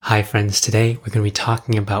Hi friends, today we're going to be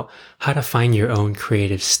talking about how to find your own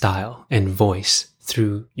creative style and voice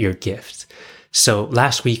through your gift. So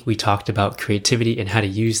last week we talked about creativity and how to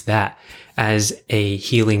use that as a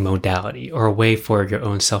healing modality or a way for your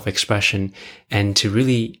own self-expression and to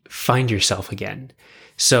really find yourself again.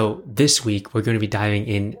 So this week we're going to be diving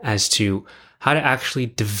in as to how to actually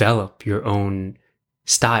develop your own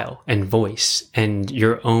style and voice and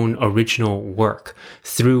your own original work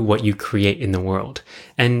through what you create in the world.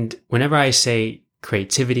 And whenever I say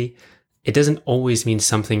creativity, it doesn't always mean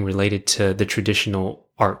something related to the traditional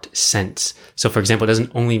art sense. So for example, it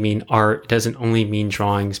doesn't only mean art, it doesn't only mean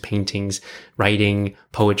drawings, paintings, writing,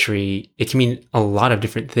 poetry. It can mean a lot of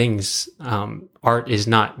different things. Art is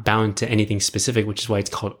not bound to anything specific, which is why it's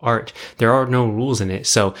called art. There are no rules in it.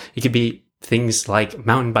 So it could be things like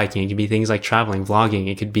mountain biking. It could be things like traveling, vlogging.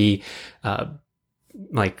 It could be,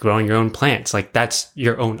 like growing your own plants. Like that's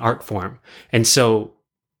your own art form. And so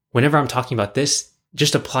whenever I'm talking about this,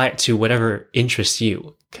 just apply it to whatever interests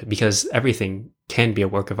you, because everything can be a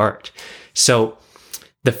work of art. So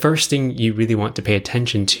the first thing you really want to pay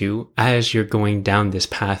attention to as you're going down this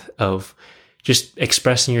path of just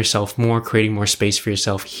expressing yourself more, creating more space for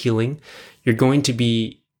yourself, healing, you're going to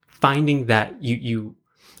be finding that you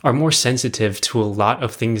are more sensitive to a lot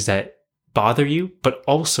of things that bother you, but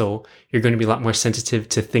also you're going to be a lot more sensitive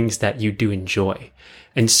to things that you do enjoy.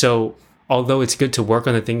 And so although it's good to work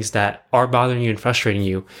on the things that are bothering you and frustrating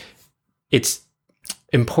you, it's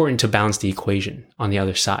important to balance the equation on the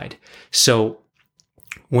other side. So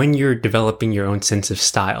when you're developing your own sense of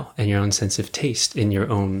style and your own sense of taste in your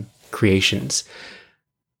own creations,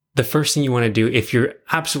 the first thing you want to do, if you're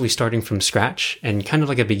absolutely starting from scratch and kind of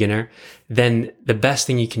like a beginner, then the best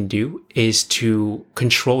thing you can do is to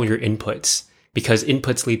control your inputs, because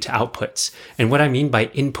inputs lead to outputs. And what I mean by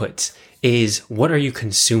inputs is, what are you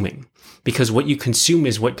consuming? Because what you consume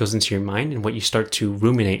is what goes into your mind and what you start to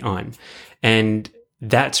ruminate on. And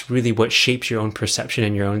that's really what shapes your own perception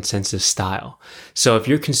and your own sense of style. So if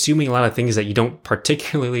you're consuming a lot of things that you don't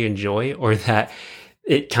particularly enjoy, or that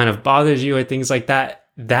it kind of bothers you or things like that,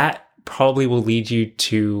 that probably will lead you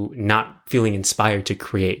to not feeling inspired to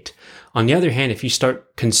create. On the other hand, if you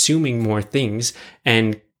start consuming more things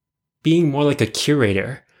and being more like a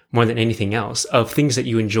curator more than anything else of things that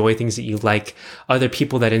you enjoy, things that you like, other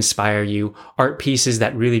people that inspire you, art pieces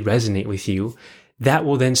that really resonate with you, that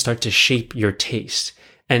will then start to shape your taste.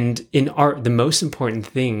 And in art, the most important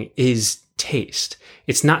thing is taste.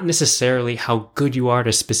 It's not necessarily how good you are at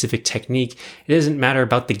a specific technique. It doesn't matter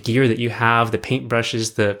about the gear that you have, the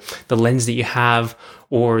paintbrushes, the lens that you have,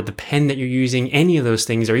 or the pen that you're using, any of those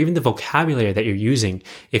things, or even the vocabulary that you're using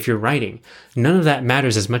if you're writing. None of that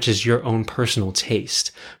matters as much as your own personal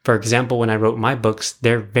taste. For example, when I wrote my books,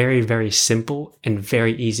 they're very, very simple and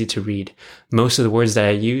very easy to read. Most of the words that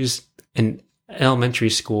I use, an elementary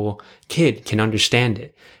school kid can understand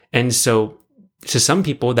it. And so to some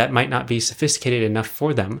people, that might not be sophisticated enough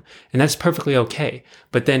for them, and that's perfectly okay.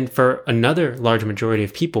 But then for another large majority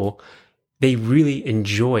of people, they really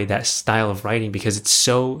enjoy that style of writing because it's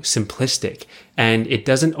so simplistic and it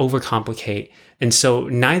doesn't overcomplicate. And so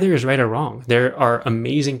neither is right or wrong. There are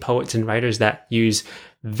amazing poets and writers that use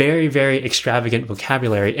very, very extravagant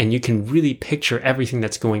vocabulary, and you can really picture everything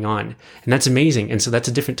that's going on. And that's amazing. And so that's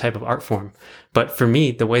a different type of art form. But for me,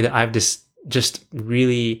 the way that I've just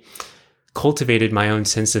really cultivated my own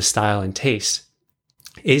sense of style and taste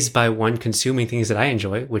is by, one, consuming things that I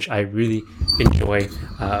enjoy, which I really enjoy,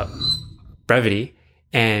 brevity.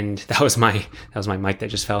 And that was my mic that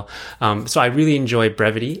just fell. So I really enjoy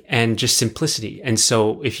brevity and just simplicity. And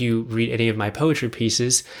so if you read any of my poetry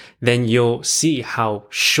pieces, then you'll see how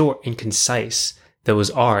short and concise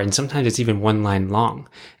those are. And sometimes it's even one line long.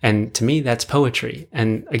 And to me, that's poetry.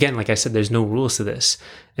 And again, like I said, there's no rules to this.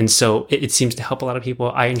 And so it seems to help a lot of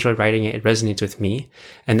people. I enjoy writing it. It resonates with me.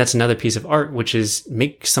 And that's another piece of art, which is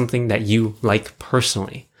make something that you like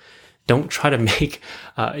personally. Don't try to make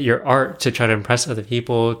your art to try to impress other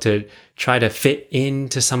people, to try to fit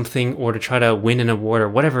into something, or to try to win an award or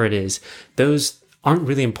whatever it is. Those aren't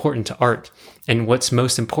really important to art. And what's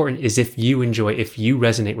most important is if you enjoy, if you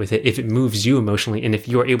resonate with it, if it moves you emotionally, and if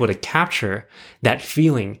you're able to capture that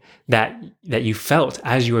feeling that you felt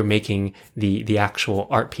as you were making the actual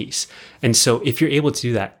art piece. And so if you're able to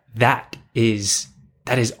do that, that is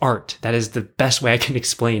art. That is the best way I can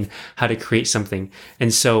explain how to create something.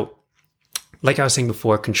 And so, like I was saying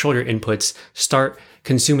before, control your inputs, start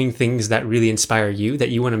consuming things that really inspire you, that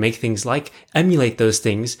you want to make things like, emulate those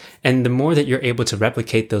things. And the more that you're able to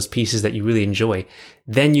replicate those pieces that you really enjoy,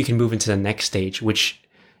 then you can move into the next stage, which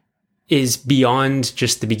is beyond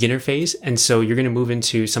just the beginner phase. And so you're going to move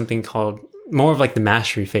into something called more of like the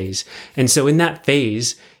mastery phase. And so in that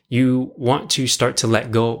phase, you want to start to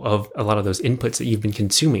let go of a lot of those inputs that you've been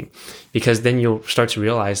consuming, because then you'll start to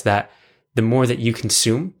realize that the more that you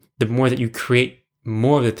consume, the more that you create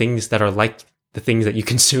more of the things that are like the things that you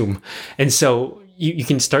consume. And so you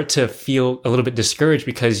can start to feel a little bit discouraged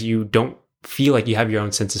because you don't feel like you have your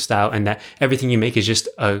own sense of style and that everything you make is just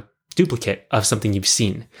a duplicate of something you've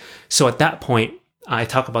seen. So at that point, I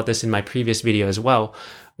talk about this in my previous video as well,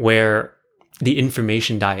 where the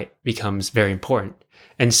information diet becomes very important.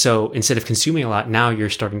 And so instead of consuming a lot, now you're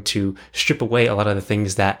starting to strip away a lot of the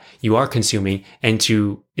things that you are consuming, and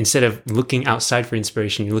to, instead of looking outside for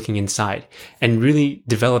inspiration, you're looking inside and really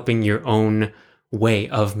developing your own way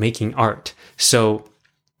of making art. So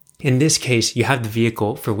in this case, you have the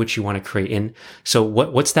vehicle for which you want to create in. So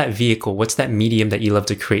what's that vehicle? What's that medium that you love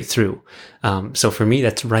to create through? So for me,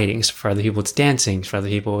 that's writing. So for other people, it's dancing. For other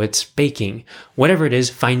people, it's baking. Whatever it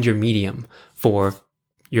is, find your medium for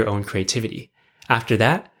your own creativity. After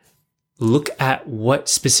that, look at what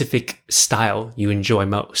specific style you enjoy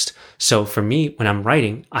most. So for me, when I'm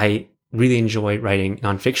writing, I really enjoy writing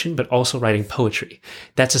nonfiction, but also writing poetry.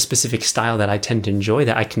 That's a specific style that I tend to enjoy,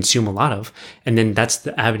 that I consume a lot of. And then that's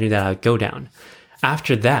the avenue that I go down.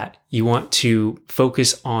 After that, you want to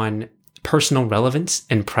focus on personal relevance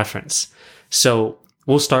and preference. So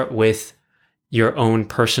we'll start with your own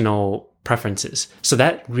personal preferences. So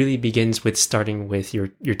that really begins with starting with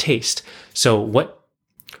your taste. So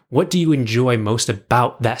what do you enjoy most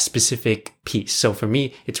about that specific piece? So for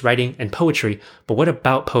me, it's writing and poetry, but what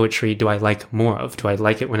about poetry do I like more of? Do I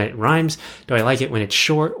like it when it rhymes? Do I like it when it's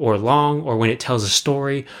short or long, or when it tells a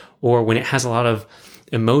story, or when it has a lot of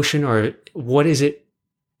emotion? Or what is it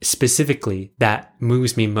specifically that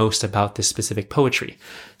moves me most about this specific poetry?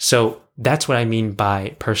 So that's what I mean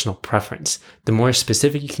by personal preference. The more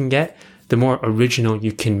specific you can get, the more original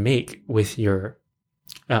you can make with your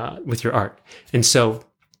art. And so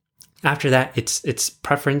after that, it's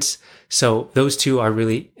preference. So those two are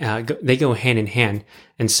really, they go hand in hand.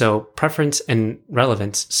 And so preference and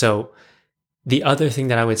relevance. So the other thing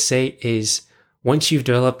that I would say is, once you've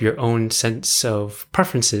developed your own sense of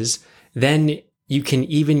preferences, then you can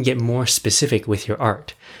even get more specific with your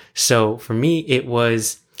art. So for me, it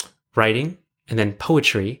was writing and then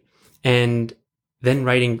poetry, and then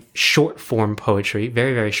writing short form poetry,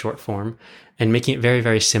 very, very short form, and making it very,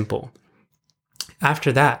 very simple.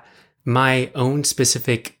 After that, my own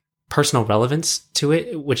specific personal relevance to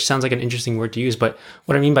it, which sounds like an interesting word to use, but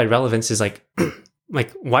what I mean by relevance is like,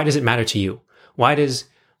 why does it matter to you? Why does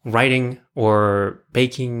writing or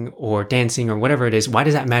baking or dancing or whatever it is, why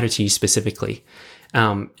does that matter to you specifically?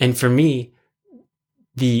 And for me,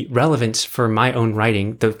 the relevance for my own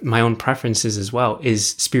writing, my own preferences as well, is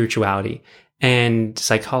spirituality and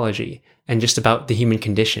psychology and just about the human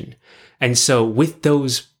condition. And so with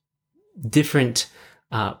those different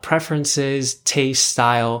preferences, taste,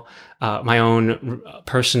 style, my own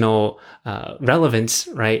personal relevance,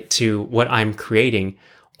 right, to what I'm creating,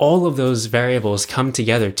 all of those variables come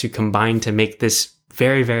together to combine to make this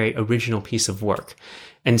very, very original piece of work.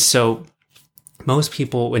 And so most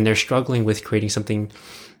people, when they're struggling with creating something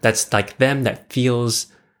that's like them, that feels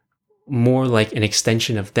more like an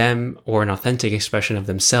extension of them or an authentic expression of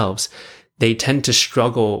themselves, they tend to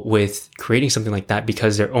struggle with creating something like that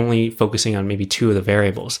because they're only focusing on maybe two of the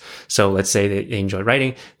variables. So let's say they enjoy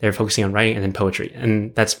writing, they're focusing on writing and then poetry,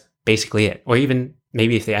 and that's basically it. Or even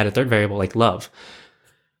maybe if they add a third variable like love.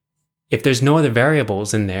 If there's no other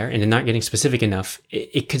variables in there and they're not getting specific enough,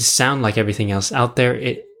 it could sound like everything else out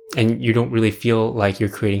there, and you don't really feel like you're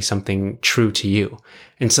creating something true to you.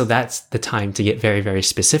 And so that's the time to get very, very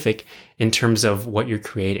specific in terms of what you're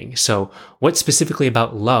creating. So what specifically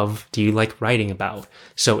about love do you like writing about?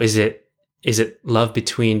 So is it love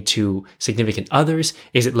between two significant others?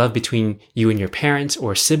 Is it love between you and your parents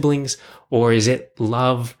or siblings? Or is it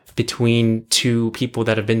love between two people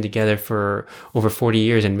that have been together for over 40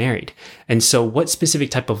 years and married? And so what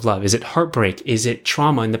specific type of love? Is it heartbreak? Is it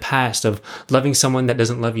trauma in the past of loving someone that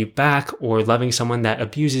doesn't love you back, or loving someone that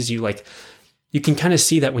abuses you? Like, you can kind of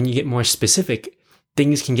see that when you get more specific,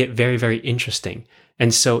 things can get very, very interesting.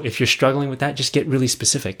 And so if you're struggling with that, just get really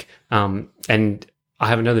specific. And I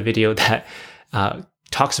have another video that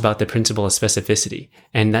talks about the principle of specificity.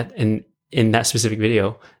 And in that specific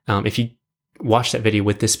video, if you watch that video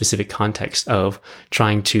with this specific context of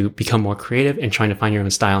trying to become more creative and trying to find your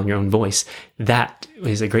own style and your own voice, that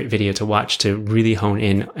is a great video to watch to really hone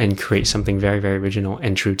in and create something very, very original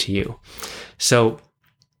and true to you. So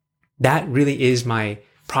that really is my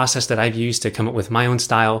process that I've used to come up with my own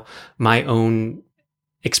style, my own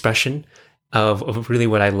expression of really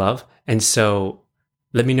what I love. And so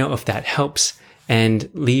Let me know if that helps, and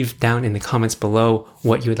leave down in the comments below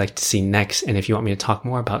what you would like to see next. And if you want me to talk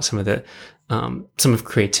more about some of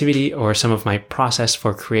creativity or some of my process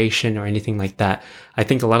for creation or anything like that. I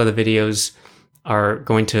think a lot of the videos are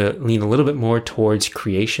going to lean a little bit more towards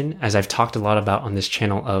creation, as I've talked a lot about on this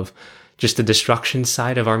channel, of just the destruction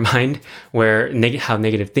side of our mind, where how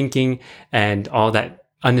negative thinking and all that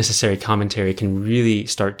unnecessary commentary can really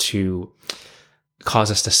start to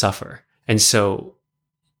cause us to suffer. And so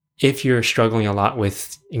if you're struggling a lot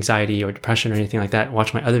with anxiety or depression or anything like that,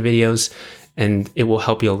 watch my other videos, and it will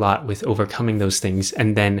help you a lot with overcoming those things.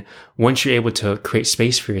 And then once you're able to create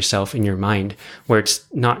space for yourself in your mind where it's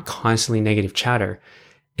not constantly negative chatter,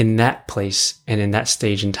 in that place and in that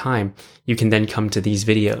stage in time, you can then come to these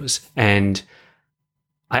videos. And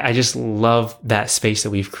I just love that space that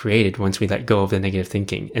we've created once we let go of the negative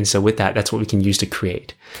thinking. And so with that, that's what we can use to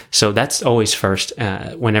create. So that's always first,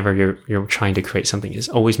 whenever you're trying to create something, is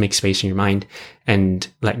always make space in your mind and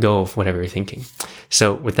let go of whatever you're thinking.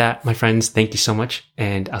 So with that, my friends, thank you so much,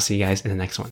 and I'll see you guys in the next one.